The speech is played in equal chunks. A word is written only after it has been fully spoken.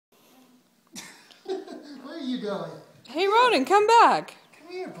are you doing? Hey, Ronin, come back. Come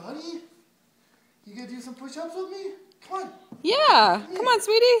here, buddy. You gonna do some push-ups with me? Come on. Yeah. Come on,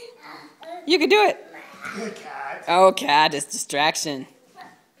 sweetie. You can do it. Cat. Oh, cat, it's distraction.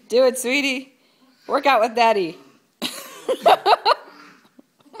 Do it, sweetie. Work out with daddy.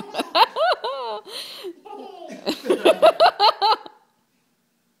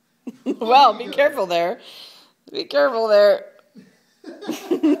 Well, be careful there. Be careful there.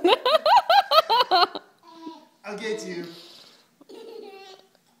 I'll get you.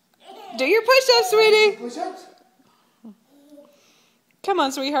 Do your push-ups, sweetie. Push-ups? Come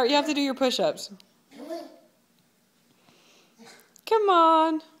on, sweetheart. You have to do your push-ups. Come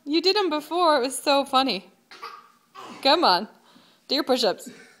on. You did them before. It was so funny. Come on. Do your push-ups.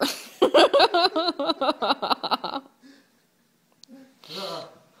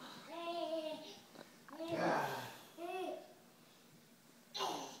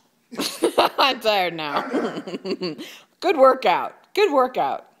 I'm tired now. Good workout. Good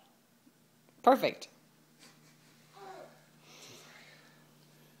workout. Perfect.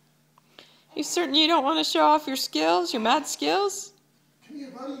 You certain you don't want to show off your skills, your mad skills? Come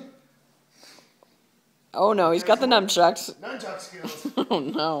here, buddy. Oh no, he's got the nunchucks. Nunchuck skills. Oh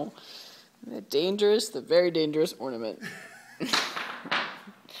no. The dangerous, the very dangerous ornament.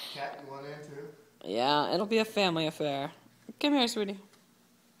 Cat, you want in too? Yeah, it'll be a family affair. Come here, sweetie.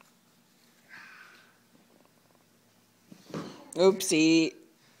 Oopsie.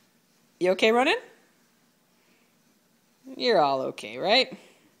 You okay, Ronin? You're all okay, right?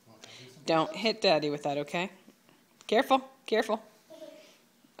 Don't hit daddy with that, okay? Careful, careful.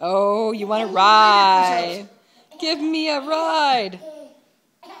 Oh, you want to ride? Give me a ride.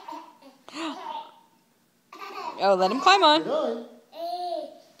 Oh, let him climb on.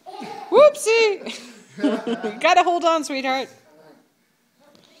 Whoopsie. You gotta hold on, sweetheart.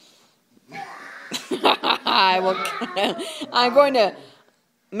 I'm going to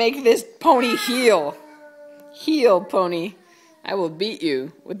make this pony heel. Heel, pony. I will beat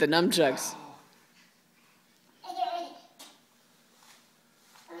you with the nunchucks.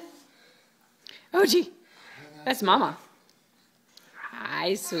 Oh, gee. That's Mama.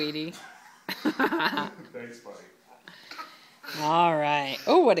 Hi, sweetie. Thanks, buddy. All right.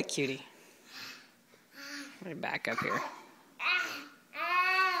 Oh, what a cutie. Let me back up here.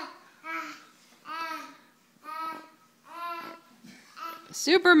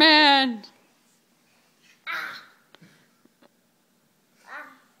 Superman.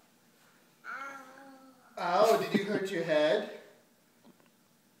 Oh, did you hurt your head?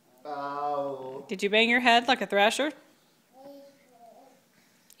 Oh. Did you bang your head like a thrasher?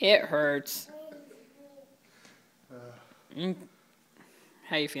 It hurts.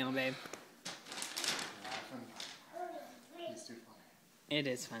 How you feeling, babe? He's too funny. It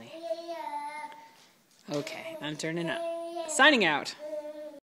is funny. Okay, I'm turning up. Signing out.